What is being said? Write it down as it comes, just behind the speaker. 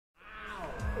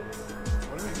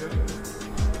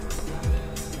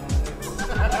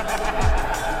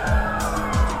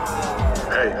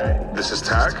Hey, this is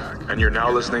Tag, and you're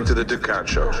now listening to The Dukan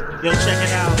Show. Yo, check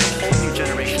it out. A whole new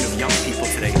generation of young people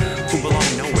today who belong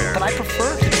nowhere. But I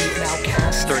prefer to be an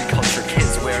outcast. Third culture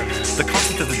kids where the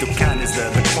concept of the Dukan is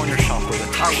the corner shop or the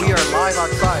top shop. We are live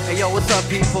outside. Hey, yo, what's up,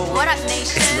 people? What up,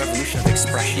 nation? It's a revolution of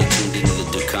expression. You're tuned into the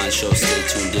Dukan Show. Stay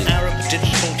tuned in. Arab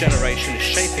digital generation is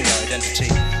shaping their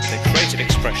identity, their creative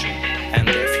expression, and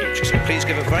their future. So please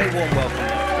give a very warm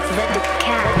welcome.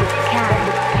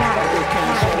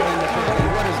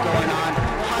 What is going on?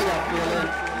 How y'all feeling?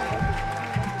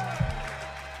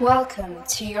 Welcome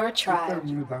to your tribe.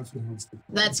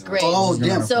 That's great. Oh,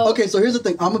 damn. So, Okay, so here's the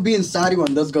thing. I'm gonna be inside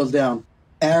when this goes down.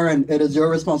 Aaron, it is your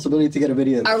responsibility to get a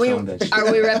video. are we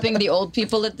repping the old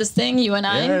people at this thing, you and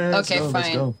I? Yeah, okay,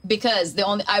 fine. Because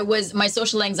my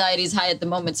social anxiety is high at the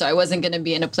moment, so I wasn't going to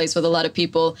be in a place with a lot of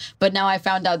people. But now I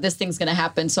found out this thing's going to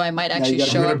happen, so I might actually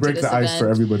show up to break this the ice event. for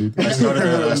everybody. I started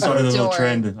a little Don't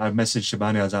trend. I messaged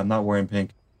Shabani. I was like, I'm not wearing pink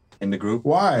in the group.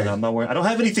 Why? I'm not wearing. I don't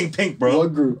have anything pink, bro.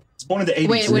 What group? It's born in the 80s.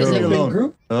 Wait, what is Leave it? me alone. Pink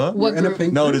group? Huh? What You're in a group?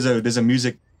 pink No, group? there's a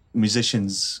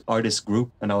musicians artist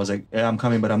group, and I was like, yeah, I'm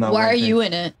coming, but I'm not. Why are wearing you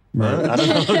pink. in it? I don't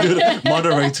know, dude.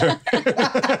 Moderator.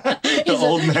 The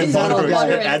old man He's not a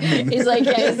moderator. Admin. He's like,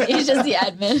 yeah, he's just the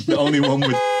admin. The only one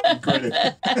with credit.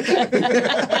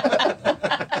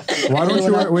 Why don't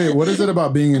you wear? Wait, what is it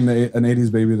about being an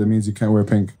 '80s baby that means you can't wear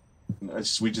pink?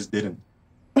 We just didn't.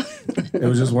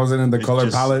 It just wasn't in the color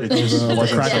palette. It just of the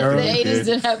wasn't crack Yeah, era. the something we 80s did.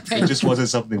 didn't have pink. It just wasn't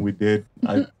something we did.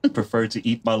 I prefer to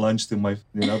eat my lunch to my,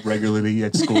 regularly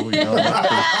at school,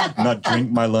 not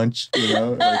drink my lunch,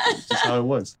 like, it's just how it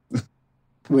was.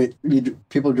 Wait,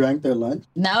 people drank their lunch?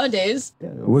 Nowadays,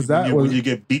 Was that? When you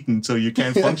get beaten so you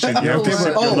can't function, you have to Yeah,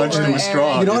 sip your lunch through a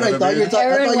straw. You know what I thought you were talking? I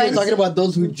Aaron thought you went- were talking about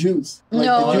those who juice. Like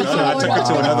No, the No, juice I took it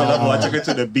to another level. I took it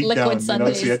to the beat Liquid down. So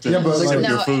Sundays. you have to Yeah, but sip like-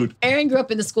 your no, food. Aaron grew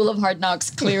up in the school of hard knocks,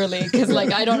 clearly, because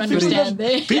I don't understand.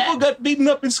 People got beaten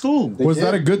up in school. Was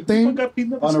that a good People thing? got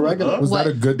beaten up On in a school. regular- Was What?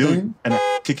 that a good Dude, thing and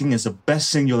kicking is the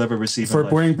best thing you'll ever receive for in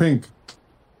life, wearing pink?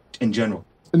 in general.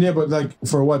 And yeah, but like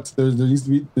for what? There needs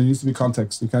to be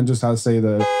context. You can't just say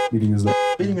the beating is the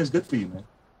Beating is good for you, man.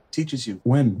 Teaches you.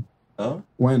 when. Huh?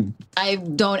 When? I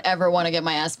don't ever want to get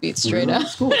my ass beat straight up.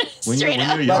 When Straight you're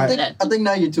up. young. I think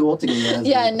now you're too old to get your ass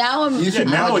Yeah, beat. now I'm. You should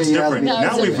Now not it's get your ass different.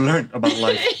 beat. Now we've learned about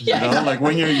life. Like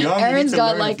when you're young, you Aaron's need to got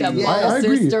learn like a few- a I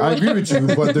agree. sister. I agree with you,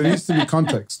 but there needs to be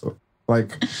context though.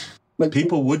 Like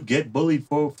People would get bullied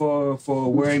for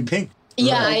wearing pink.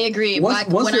 Yeah, I agree. Back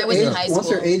when I was in high once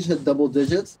school. your age hit double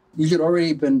digits, you should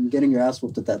already been getting your ass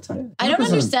whooped at that time. I don't 100%.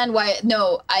 understand why.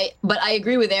 No, but I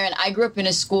agree with Aaron. I grew up in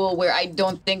a school where I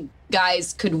don't think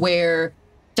guys could wear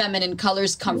feminine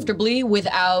colors comfortably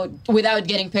without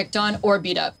getting picked on or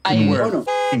beat up. Wear Oh, a no.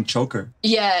 fucking choker.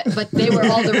 Yeah, but they were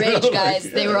all the rage, guys.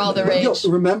 They were all the rage. Yo,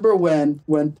 remember when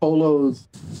pink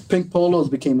polos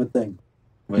became a thing?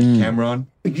 With Cameron.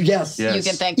 Yes. Yeah. You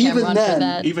can thank Even Cameron for then-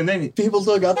 that. Even then, People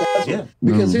still got that. Yeah.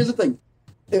 Because here's the thing.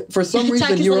 For some reason,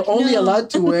 Tack is you were like, only no. allowed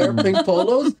to wear pink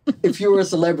polos if you were a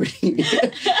celebrity.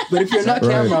 But if you're not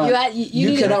Right. Cameron, You you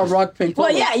needed- cannot rock pink Well,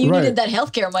 polos. yeah, you Right. needed that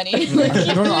healthcare money.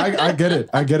 no, I get it.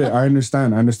 I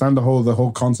understand. I understand the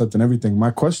whole concept and everything.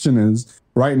 My question is,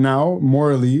 right now,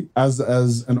 morally, as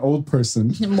an old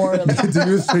person, Morally.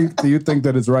 do you think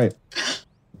that it's right?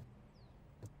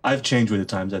 I've changed with the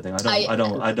times. I think I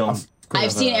don't.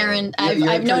 I've seen Aaron. you're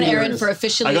I've known pretty Aaron nervous. for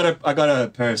officially. I got a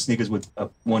pair of sneakers with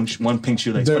one pink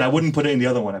shoelace, There- but I wouldn't put it in the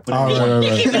other one. I put it in Oh, the one.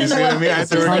 right. You see what I mean? I have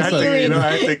to, I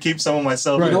have to keep some of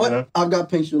myself. Right. You know You know? what? I've got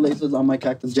pink shoelaces on my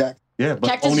Cactus Jack. Yeah, but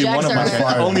Cactus only Jacks one of my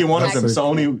are- only one of them. Cactus- So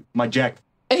only my jack.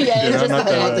 Yeah, You it's know, just not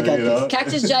the- the, you know?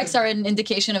 Cactus Jacks are an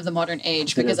indication of the modern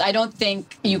age because I don't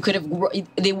think you could have.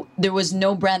 There was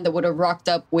no brand that would have rocked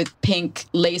up with pink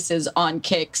laces on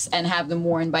kicks and have them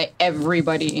worn by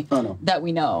everybody Oh, no. that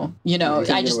we know. You know, You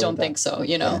can't I get just away don't with think that. so.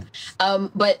 You know,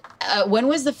 but when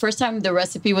was the first time the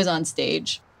recipe was on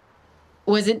stage?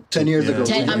 Was it 10 years Yeah. ago.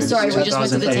 10 I'm sorry, we just went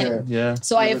to the 10. 2008. Yeah.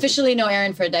 So I officially know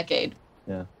Aaron for a decade.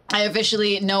 Yeah. I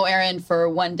officially know Aaron for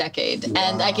 1 decade,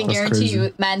 and I can That's guarantee crazy.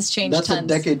 you, man's changed That's a tons.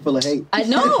 decade full of hate. I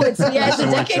know it's I it's a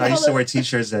decade used full to of wear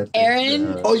t-shirts that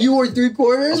Aaron. Oh, you wore 3/4?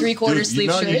 3/4 Dude, sleeve you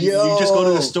know, shirt. you just go to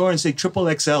Yo. the store and say triple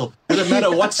XL. Doesn't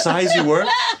matter what size you were,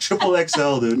 triple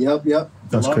XL, dude. Yep. The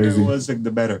That's longer crazy. it was, like,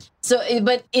 the better. So,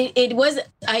 but it was.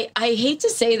 I hate to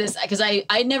say this because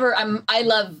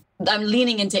I'm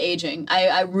leaning into aging.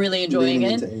 I'm really enjoying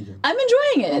Leaning it. into aging. I'm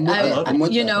enjoying it. I'm with that. I'm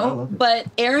with you that. I know, love it. but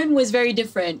Aaron was very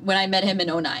different when I met him in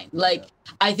 2009. Like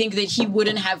I think that he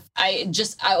wouldn't have. I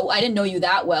didn't know you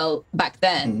that well back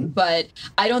then, but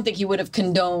I don't think he would have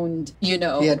condoned. You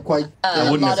know, He had quite.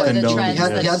 a lot of the condoned, trends. He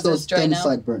that had exist those right thin now.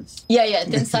 sideburns. Yeah,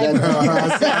 thin sideburns.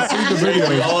 I've seen the video.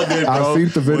 We all did, bro. I've seen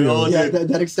the We video. all Yeah, did.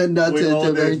 that extend that We to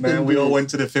all very did, man. thin We all beard. went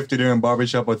to the 50 dirham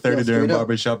barbershop or 30 dirham straight up.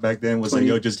 barbershop back then. Was 20,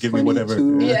 like, yo, just give me whatever.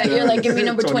 22. Yeah, you're like, give me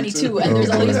number 22, and there's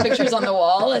all boy. these pictures on the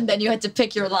wall, and then you had to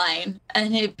pick your line,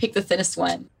 and he picked the thinnest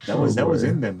one. That was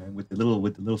in there, man, with the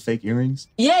little fake earrings.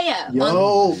 Yeah.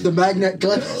 Yo, the magnet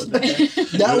clips.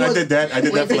 That I was. did that. I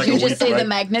did Wait, that for did like you a just week, say right? the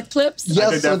magnet clips? I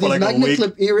Yes, did so that for these like a magnet week.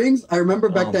 clip earrings. I remember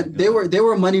back Oh then my they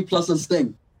were Money Plus's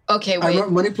thing. Okay, I wait.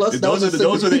 remember Money Plus. that Those was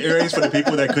are a the earrings for the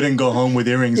people that couldn't go home with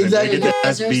earrings. Exactly. And they get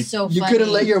their ass Those are beat. so You funny.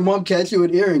 couldn't let your mom catch you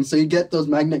with earrings, so you get those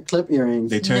magnet clip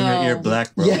earrings. They turn your ear No.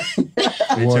 black, bro. Yeah,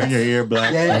 They turn your ear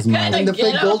black. yeah. That's mad. And the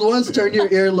fake Ghetto. gold ones turn your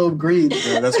earlobe green.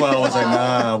 Yeah, that's why I was like,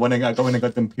 nah. When I got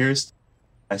them pierced,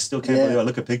 I still can't Yeah. believe. I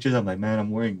look at pictures. I'm like, man,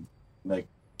 I'm wearing like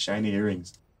shiny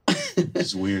earrings.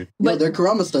 It's weird. But But- they're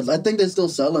Karama studs. I think they still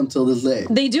sell them till this day.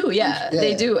 They do, yeah,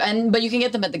 they Yeah. do, but you can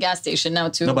get them at the gas station now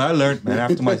too. No, but I learned, man.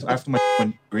 After my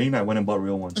went green, I went and bought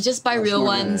real ones. Just buy real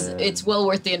smart. ones. Yeah. It's well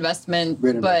worth the investment.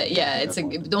 Great But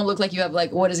investment. yeah, don't look like you have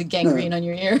like what is it, gangrene on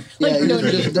your ear? Yeah, Like, you no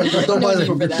just, need- don't no buy them need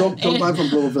from for that. don't buy from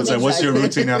Global It's like, what's your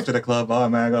Exactly. routine after the club? Oh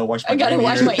man, I gotta wash my. I gotta green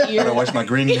wash ear. my ear. Gotta wash my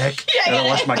green neck. gotta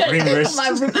wash my green wrist.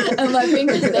 my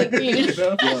fingers stay green. You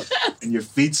know? And your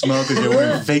feet smell because you're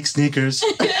wearing fake sneakers.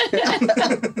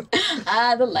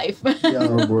 The life.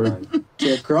 Oh boy.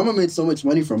 Yeah, Karama made so much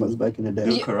money from us back in the day.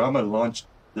 Dude, Karama launched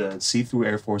the see-through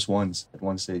Air Force Ones at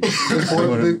one stage.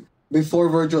 Before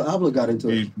Virgil Abloh got into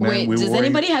it. Dude, man, Wait, we does wore-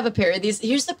 anybody have a pair of these?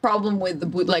 Here's the problem with the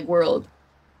bootleg world.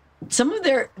 Some of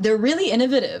they're really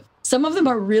innovative. Some of them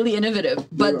are really innovative,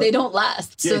 but they don't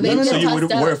last. Yeah, So they no, get so you tossed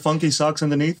would out. wear funky socks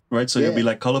underneath, right? So you'll be Yeah.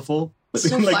 like colorful. But So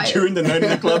then, like fire. during the night in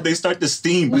the club, they start to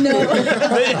steam. No.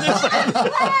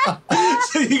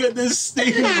 So you got this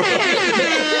steam, bro.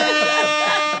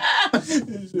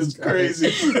 It's just crazy.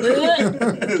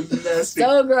 It's nasty.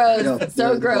 So gross. Yeah,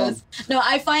 So yeah, gross. No,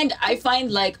 I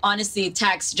find like honestly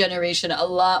tax generation a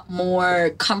lot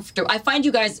more comfortable. I find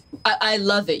you guys I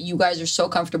love it. You guys are so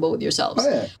comfortable with yourselves. Oh,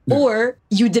 yeah. Or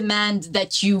you demand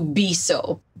that you be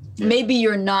so. Maybe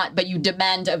you're not, but you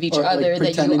demand of each Or, like, other that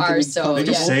pretending you to are be so. They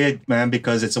just Yeah. say it, man,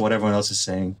 because it's what everyone else is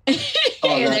saying. Oh,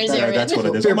 There's that- Aaron. That's what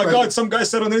it is. Peer Oh my pressure. God, some guy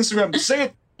said on Instagram, say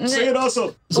it. Say it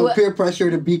also. So Well- peer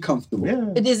pressure to be comfortable.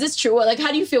 Yeah. Is this true? Like,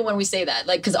 how do you feel when we say that?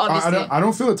 Like, because obviously, I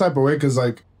don't feel the type of way because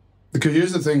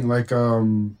here's the thing,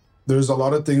 there's a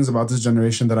lot of things about this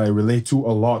generation that I relate to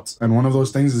a lot, and one of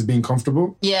those things is being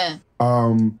comfortable. yeah.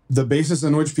 The basis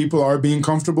in which people are being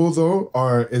comfortable though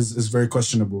is very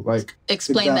questionable. Like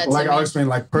Explain that to I'll me. explain.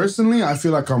 Like personally, I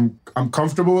feel like I'm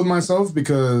comfortable with myself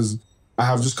because I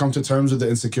have just come to terms with the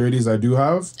insecurities I do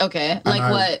have. Okay. Like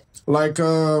I- what? Like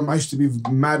I used to be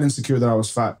mad insecure that I was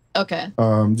fat. Okay.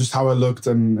 Just how I looked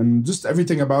and just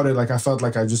everything about it. Like I felt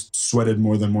like I just sweated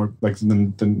more than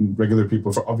regular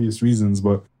people for obvious reasons.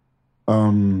 But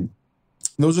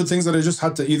those are things that I just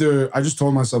had to I just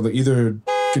told myself that either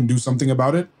can do something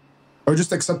about it or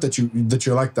just accept that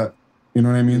you're like that. You know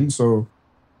what I mean? So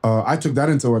I took that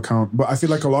into account. But I feel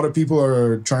like a lot of people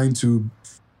are trying to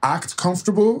act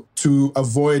comfortable to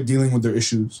avoid dealing with their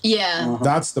issues. Yeah.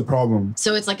 That's the problem.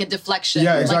 So it's like a deflection.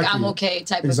 Yeah, Like exactly. I'm okay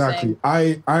type Exactly. of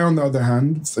thing. I on the other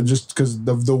hand, just because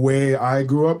of the way I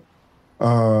grew up,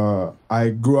 I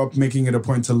grew up making it a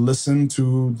point to listen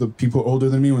to the people older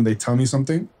than me when they tell me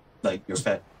something. Like, you're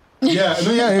fat. Yeah,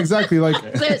 no, yeah, exactly. Like,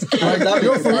 That's,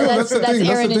 yo, for real, that's the thing. That's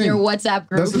Aaron the in your thing. WhatsApp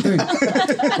group. That's the thing.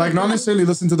 Like, not necessarily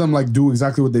listen to them like do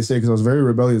exactly what they say because I was very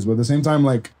rebellious, but at the same time,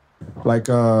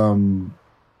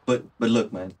 But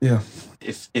look, man. yeah,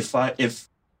 If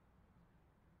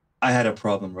I had a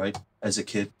problem, right, as a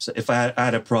kid. So if I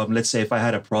had a problem, let's say if I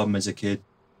had a problem as a kid,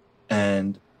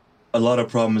 and a lot of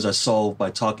problems are solved by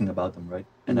talking about them, right,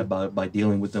 and about by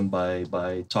dealing with them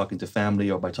by talking to family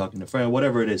or by talking to friends,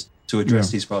 whatever it is, to address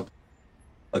Yeah. these problems.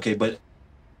 Okay, but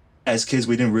as kids,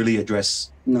 we didn't really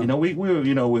address. No. You know, we were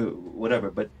we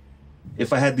whatever. But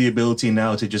if I had the ability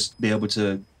now to just be able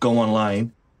to go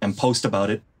online and post about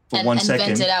it for And- 1 and second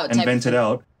vent it out and type vent of it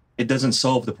out, it doesn't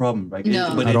solve the problem, right?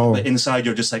 No. But, At all. but inside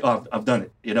you're just like, oh, I've done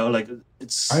it. You know, like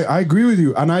it's. I agree with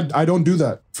you, and I don't do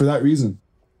that for that reason.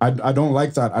 I don't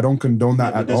like that. I don't condone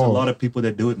that but at there's all. a lot of people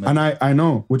that do it, man. And I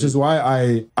know, which is why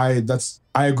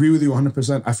I agree with you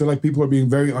 100%. I feel like people are being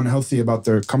very unhealthy about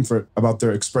their comfort, about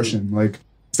their expression. Like,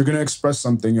 if you're going to express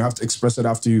something, you have to express it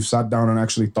after you've sat down and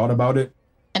actually thought about it.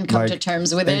 and come to like,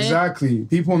 terms with it. Exactly.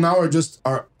 People now are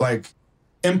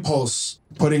impulse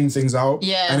putting things out.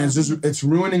 Yeah. And it's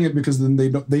ruining it because then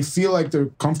they feel like they're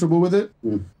comfortable with it.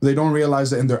 They don't realize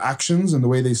that in their actions and the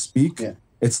way they speak,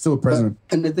 it's still present.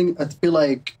 And I feel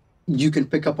like you can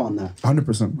pick up on that.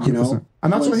 100%. You know?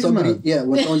 And that's why he's mad. Yeah,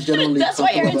 when someone's generally That's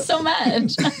why Aaron's so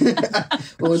mad.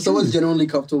 when someone's generally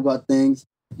comfortable about things,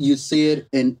 you see it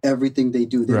in everything they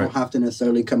do. They Right. don't have to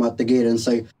necessarily come out the gate and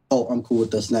say, "Oh, I'm cool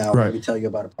with this now. Right. Let me tell you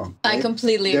about a problem." I right?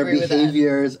 completely Their agree with that.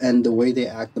 behaviors and the way they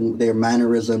act and their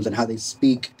mannerisms and how they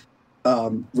speak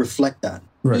reflect that.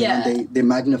 Right. Yeah. And they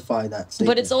magnify that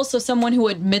statement. But it's also someone who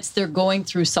admits they're going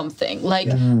through something. Like,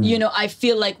 you know, I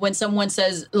feel like when someone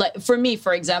says, like, for me,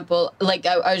 for example, like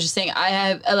I was just saying, I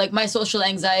have, like, my social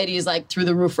anxiety is like through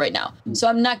the roof right now. So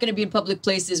I'm not going to be in public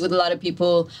places with a lot of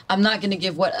people. I'm not going to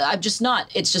give I'm just not.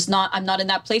 It's just not, I'm not in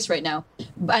that place right now.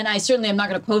 And I certainly am not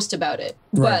going to post about it.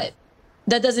 Right. But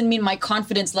that doesn't mean my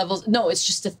confidence levels, no, it's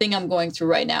just a thing I'm going through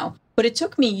right now. But it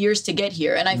took me years to get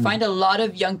here. And I find a lot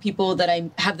of young people that I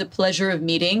have the pleasure of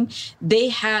meeting,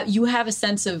 you have a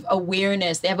sense of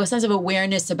awareness. They have a sense of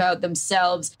awareness about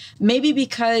themselves, maybe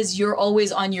because you're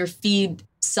always on your feed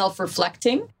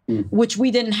self-reflecting, which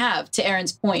we didn't have, to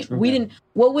Aaron's point. We didn't,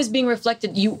 what was being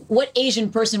reflected, what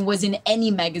Asian person was in any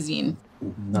magazine?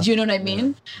 Do you know what I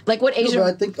mean? Like what Asian, but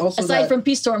I think also aside from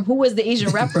Peace Storm, who was the Asian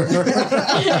rapper?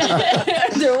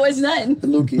 There was none.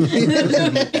 Luki.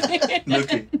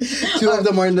 Two of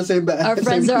them are in the same band. Our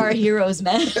friends are our heroes,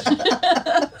 man.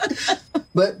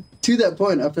 But to that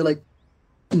point, I feel like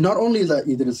not only is that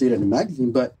you didn't see it in a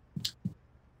magazine, but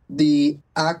the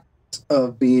act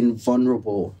of being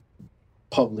vulnerable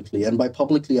publicly, and by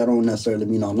publicly, I don't necessarily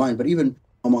mean online, but even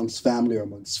amongst family or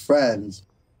amongst friends,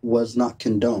 was not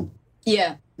condoned.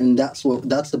 Yeah. And that's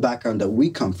the background that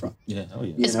we come from. Yeah, oh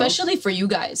yeah. Especially for you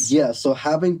guys. Yeah, so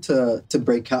having to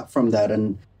break out from that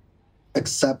and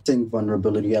accepting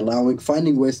vulnerability,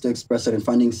 finding ways to express it and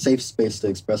finding safe space to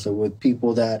express it with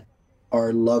people that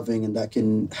are loving and that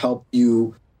can help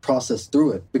you process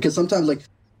through it. Because sometimes, like,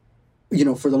 you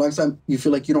know, for the longest time, you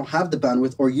feel like you don't have the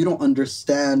bandwidth or you don't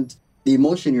understand the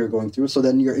emotion you're going through. So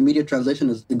then your immediate translation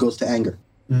it goes to anger.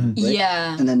 Right?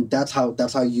 Yeah. And then that's how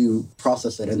you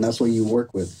process it, and that's what you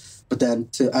work with. But then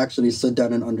to actually sit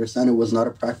down and understand it was not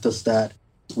a practice that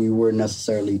we were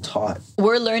necessarily taught.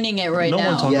 We're learning it right now. No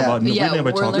one talked about. We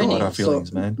never talked learning. about our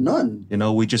feelings, man. None. You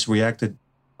know, we just reacted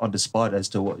on the spot as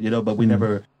to what, you know, but we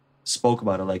never spoke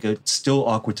about it. Like, it's still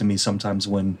awkward to me sometimes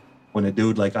when a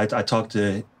dude, like, I talked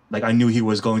to, like, I knew he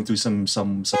was going through some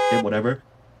shit, whatever.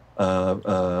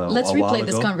 Let's replay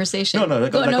this conversation. No,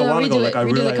 like a while ago, like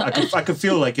I could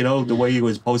feel, like, you know, the way he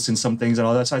was posting some things and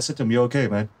all that. So I said to him, "You okay,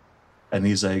 man?" And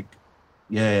he's like,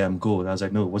 "Yeah, I'm cool." And I was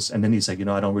like, "No, and then he's like, "You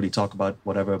know, I don't really talk about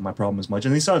whatever my problem is much."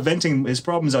 And he started venting his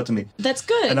problems out to me. That's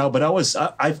good. But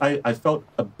I felt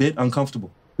a bit uncomfortable.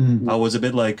 I was a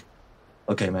bit like,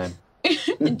 "Okay, man."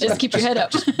 Just keep your head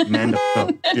up. Man,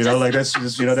 up. You know, like that's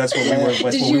just, you know, that's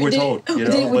what we were told. You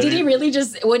know, did he really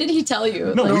just? What did he tell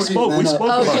you? No, Like, we spoke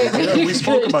about it. Yeah, we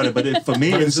spoke about it, but for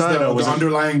me, But it's just inside, I was the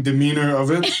underlying demeanor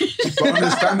of it. But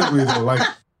understandably though,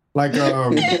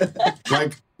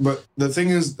 but the thing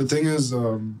is,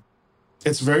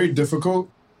 it's very difficult.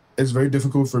 It's very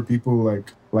difficult for people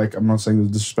like I'm not saying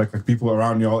this disrespect, like people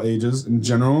around y'all ages in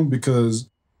general, because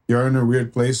you're in a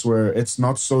weird place where it's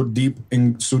not so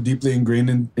deeply ingrained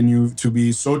in you to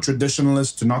be so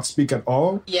traditionalist, to not speak at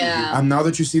all. Yeah. And now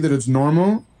that you see that it's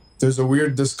normal, there's a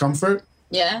weird discomfort.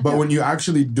 Yeah. But when you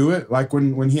actually do it, like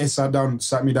when he sat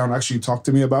me down, actually talked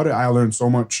to me about it, I learned so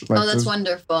much. Like, that's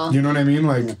wonderful. You know what I mean?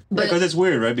 Like, because it's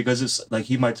weird, right? Because it's like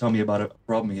he might tell me about a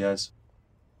problem he has,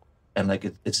 and like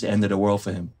it's the end of the world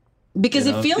for him. Because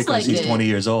you know? It feels because like he's 20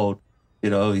 years old. You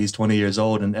know, he's 20 years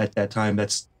old, and at that time,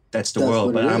 that's the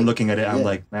world. But I'm looking at it, I'm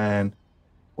like, man,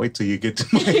 wait till you get to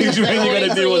my age when you're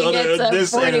gonna deal with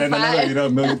this and another, you know, a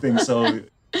million things. So.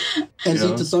 And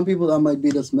see, to some people that might be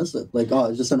dismissive, like, oh,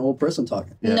 it's just an old person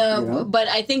talking. Yeah. No, you know? but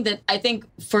I think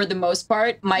for the most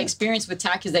part, my experience with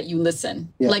TAC is that you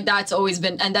listen. Yeah. Like that's always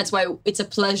been, and that's why it's a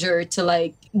pleasure to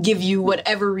like give you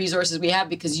whatever resources we have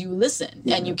because you listen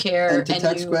and you care. And to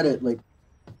TAC's credit, like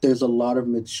there's a lot of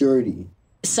maturity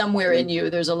somewhere in you.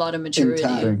 There's a lot of maturity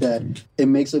that it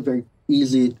makes it very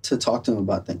easy to talk to him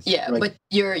about things. Yeah, like, but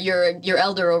your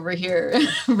elder over here,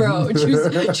 bro.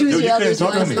 Choose your elders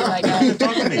wisely, my guy. He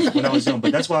talked to me when I was young,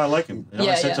 but that's why I like him. You know,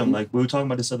 I said to him, like, we were talking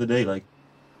about this other day, like,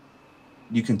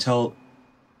 you can tell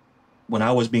when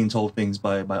I was being told things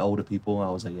by older people, I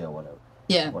was like, yeah, whatever.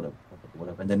 Yeah.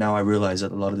 Whatever. And then now I realize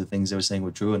that a lot of the things they were saying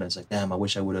were true, and it's like, damn, I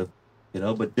wish I would have, you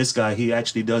know. But this guy, he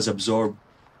actually does absorb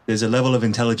there's a level of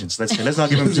intelligence. Let's not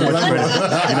give him too much credit,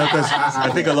 because I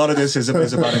think a lot of this is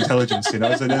about intelligence, So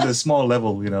there's a small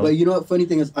level, But you know what? Funny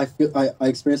thing is, I feel I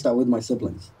experienced that with my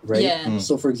siblings, right? Yeah.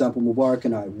 So, for example, Mubarak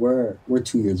and I, we're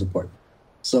 2 years apart.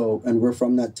 So, and we're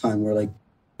from that time where, like,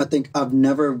 I think I've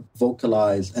never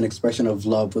vocalized an expression of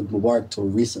love with Mubarak till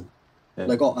recent. Yeah.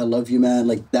 Like, oh, I love you, man.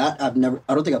 Like that, I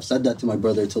don't think I've said that to my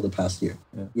brother till the past year.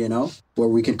 Yeah. Where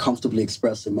we can comfortably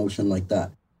express emotion like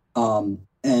that.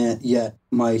 And yet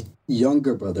my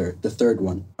younger brother, the third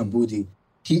one, Abudi,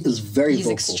 he is he's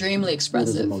vocal. Extremely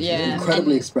expressive. Yeah.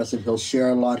 Incredibly expressive. He'll share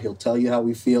a lot. He'll tell you how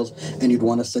he feels. And you'd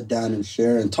want to sit down and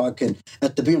share and talk. And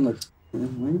at the beginning, I'm like,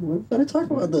 why did I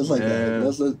talk about this like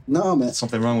that? No, man.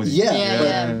 Something wrong with you.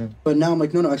 Yeah. But now I'm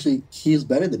like, no, actually, he's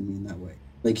better than me in that way.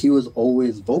 Like, he was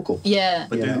always vocal. Yeah.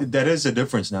 But that is a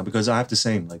difference now, because I have to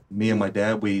say, like, me and my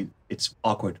dad, it's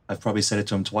awkward. I've probably said it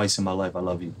to him twice in my life. I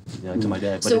love you, to my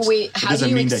dad. But so wait, how do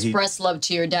you express love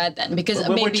to your dad then? Because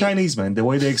we're Chinese, man. The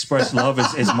way they express love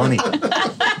is money.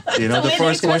 The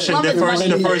first question,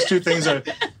 the first two things are,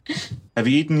 have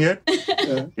you eaten yet?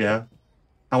 Yeah.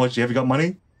 How much? Have you got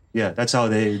money? Yeah, that's how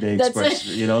they express.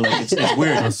 It's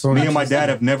weird. So me and my dad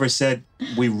have never said.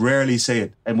 We rarely say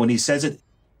it, and when he says it,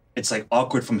 it's like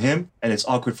awkward from him, and it's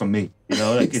awkward from me.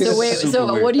 So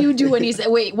what do you do when he said?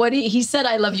 Wait, he said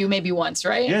I love you maybe once,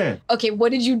 right? Yeah. Okay,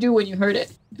 what did you do when you heard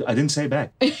it? I didn't say it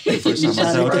back. The first time I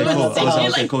said, okay, cool. I was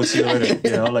like, okay, cool. See you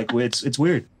later. It's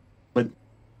weird, but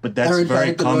that's Aaron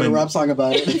very common. A rap song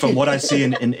about it. From what I see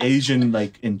in Asian,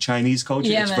 like in Chinese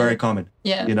culture, it's very common.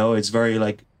 Yeah. It's very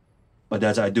like. But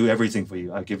that's, I do everything for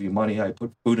you. I give you money. I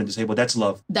put food on the table. That's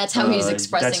love. That's how he's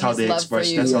expressing that's how his they love express,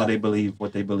 for you. That's how they believe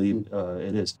what they believe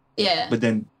it is. Yeah. But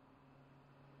then,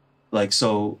 but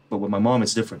with my mom,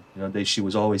 it's different. She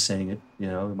was always saying it.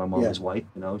 My mom is white.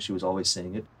 She was always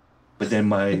saying it. But then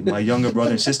my younger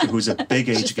brother and sister, who's a big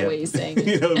age gap. The way he's saying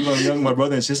it. My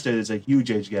brother and sister is a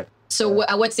huge age gap. So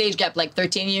what's the age gap? Like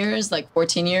 13 years? Like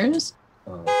 14 years?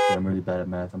 I'm really bad at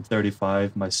math. I'm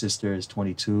 35. My sister is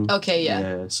 22. Okay,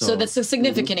 yeah. So that's a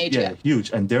significant age gap. Yeah, huge.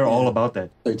 And they're all about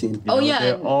that. 13.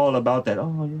 They're all about that.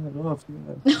 Oh, yeah, love.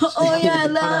 Yeah. Oh, yeah,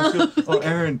 love. Oh,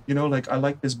 Aaron, like, I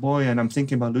like this boy, and I'm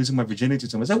thinking about losing my virginity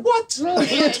to him. I said, what?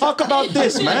 We don't talk about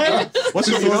this, man. What's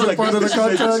like, part of the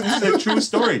contract? This is a true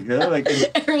story.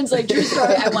 Aaron's like, true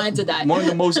story. I wanted to die. One of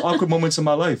the most awkward moments of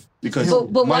my life, because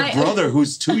my brother,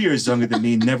 who's 2 years younger than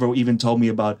me, never even told me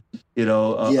about,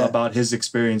 about his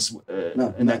experience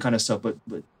and that kind of stuff. But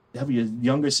have your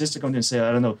younger sister come in and say,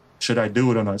 I don't know, should I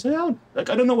do it or not? I say, I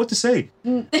don't know what to say.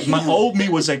 My old me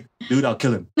was like, dude, I'll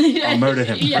kill him. I'll murder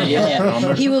him.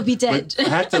 He will be dead. But I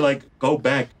had to go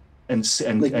back and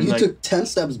you took 10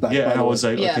 steps back. Yeah, and I was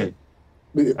like, okay,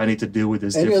 I need to deal with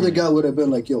this. Any other guy would have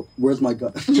been like, yo, where's my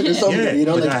gun? I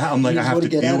have to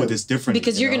deal with this differently.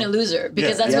 Because you're going to lose her.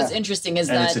 Because that's what's interesting is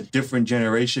that... it's a different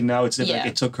generation now. It's different.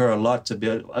 It took her a lot to be...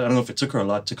 I don't know if it took her a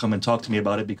lot to come and talk to me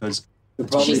about it, because...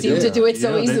 She seemed to do it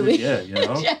so easily.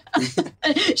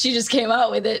 She just came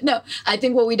out with it. No, I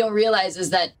think what we don't realize is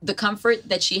that the comfort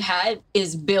that she had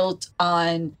is built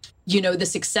on... the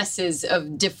successes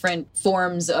of different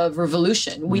forms of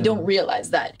revolution. We don't realize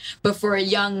that. But for a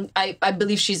young, I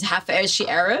believe is she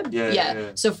Arab?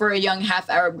 Yeah. So for a young half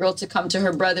Arab girl to come to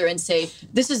her brother and say,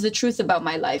 this is the truth about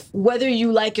my life. Whether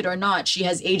you like it or not, she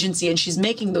has agency and she's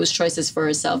making those choices for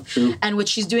herself. True. And what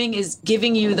she's doing is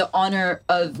giving you the honor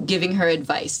of giving her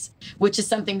advice, which is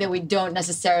something that we don't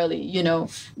necessarily,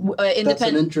 That's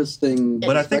an interesting...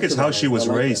 But I think it's how she was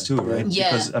raised too, right?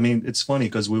 Yeah. Because, it's funny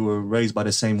because we were raised by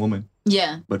the same woman.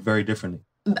 Yeah. But very differently.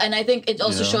 And I think it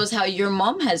also shows how your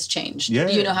mom has changed.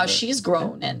 Yeah. How she's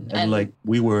grown. And like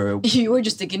we were... You were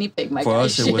just a guinea pig, my For guy.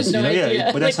 us it was...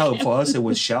 But that's how, for us, it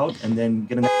was shout and then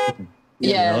get an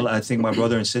I think my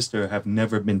brother and sister have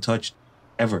never been touched.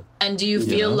 Ever. And do you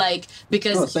feel like,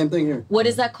 because same thing here. What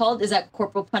is that called? Is that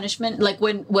corporal punishment? Like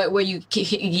where you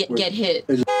get hit?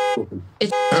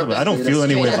 It's terrible. I don't feel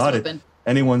any way about it.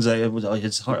 Anyone's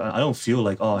it's hard. I don't feel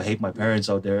like, I hate my parents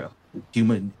out there,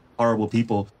 horrible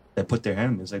people that put their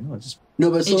hand. It's like, no, it's just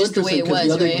but it's so interesting because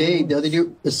the other day,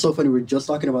 it's so funny. We were just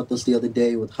talking about this the other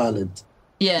day with Khalid.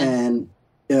 Yeah. And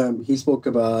he spoke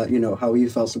about, how he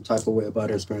felt some type of way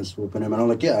about his parents whooping him. And I'm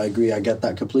like, yeah, I agree. I get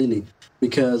that completely.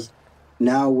 Because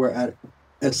now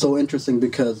it's so interesting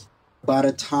because by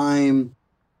the time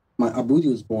my Abudi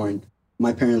was born,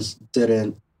 my parents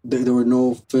there were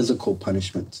no physical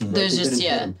punishments. Mm-hmm. There's just,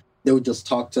 They would just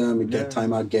talk to him, he'd get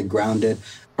time out, get grounded.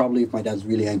 Probably if my dad's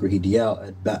really angry, he'd yell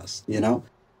at best,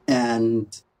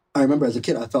 And I remember as a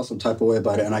kid, I felt some type of way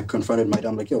about it. And I confronted my dad,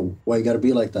 I'm like, yo, why you gotta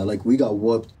be like that? Like, we got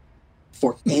whooped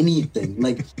for anything.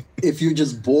 Like, if you're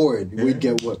just bored, we'd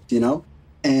get whooped,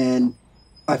 And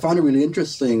I found it really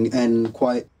interesting and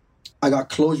I got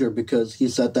closure because he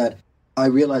said that I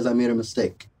realized I made a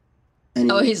mistake. And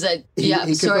he said, "Yeah,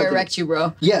 sorry, I wrecked you,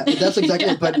 bro." Yeah, that's exactly.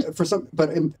 Yeah.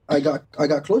 But I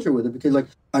got closure with it because like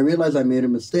I realized I made a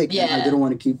mistake. Yeah. And I didn't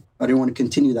want to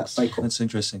continue that cycle. That's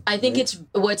interesting. I think it's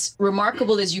what's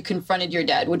remarkable is you confronted your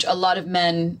dad, which a lot of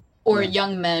men or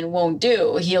young men won't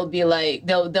do. He'll be like,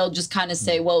 they'll just kind of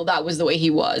say, "Well, that was the way he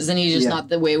was, and he's just not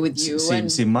the way with you."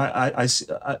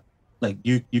 Like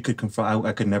you could confront.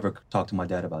 I could never talk to my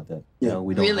dad about that. Yeah. You know,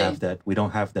 we don't have that. We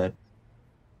don't have that.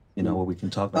 You know, where we can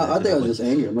talk about I think I was just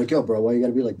angry. I'm like, yo, bro, why you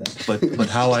gotta be like that? But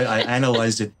how I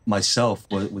analyzed it myself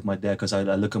with my dad, because I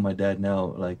look at my dad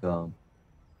now, like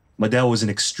my dad was an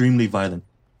extremely violent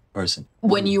person.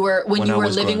 When you were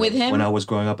living with him? When I was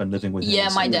growing up and living with him. Yeah,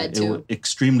 my dad too. It was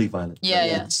extremely violent. Yeah,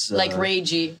 yeah. Like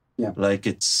ragey. Yeah. Like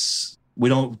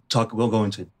we'll go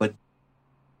into it. But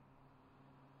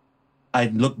I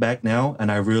look back now and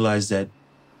I realize that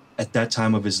at that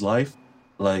time of his life,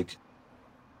 like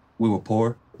we were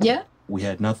poor. Yeah. We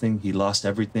had nothing. He lost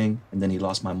everything. And then he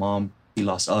lost my mom. He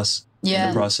lost us in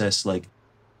the process. Like,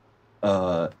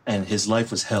 and his life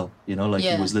was hell, you know, like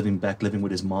he was living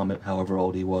with his mom at however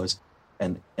old he was.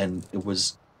 And it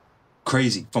was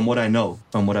crazy from what I know,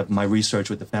 from my research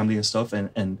with the family and stuff,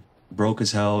 and broke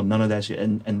as hell, none of that shit.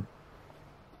 And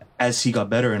as he got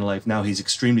better in life, now he's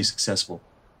extremely successful.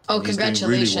 Oh,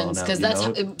 congratulations! Because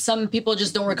some people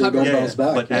just don't recover. Back.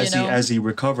 But as he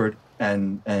recovered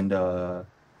and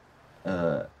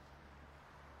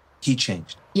he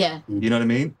changed. Yeah. You know what I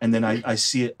mean? And then I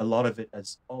see it, a lot of it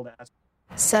as all that.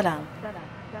 Salam.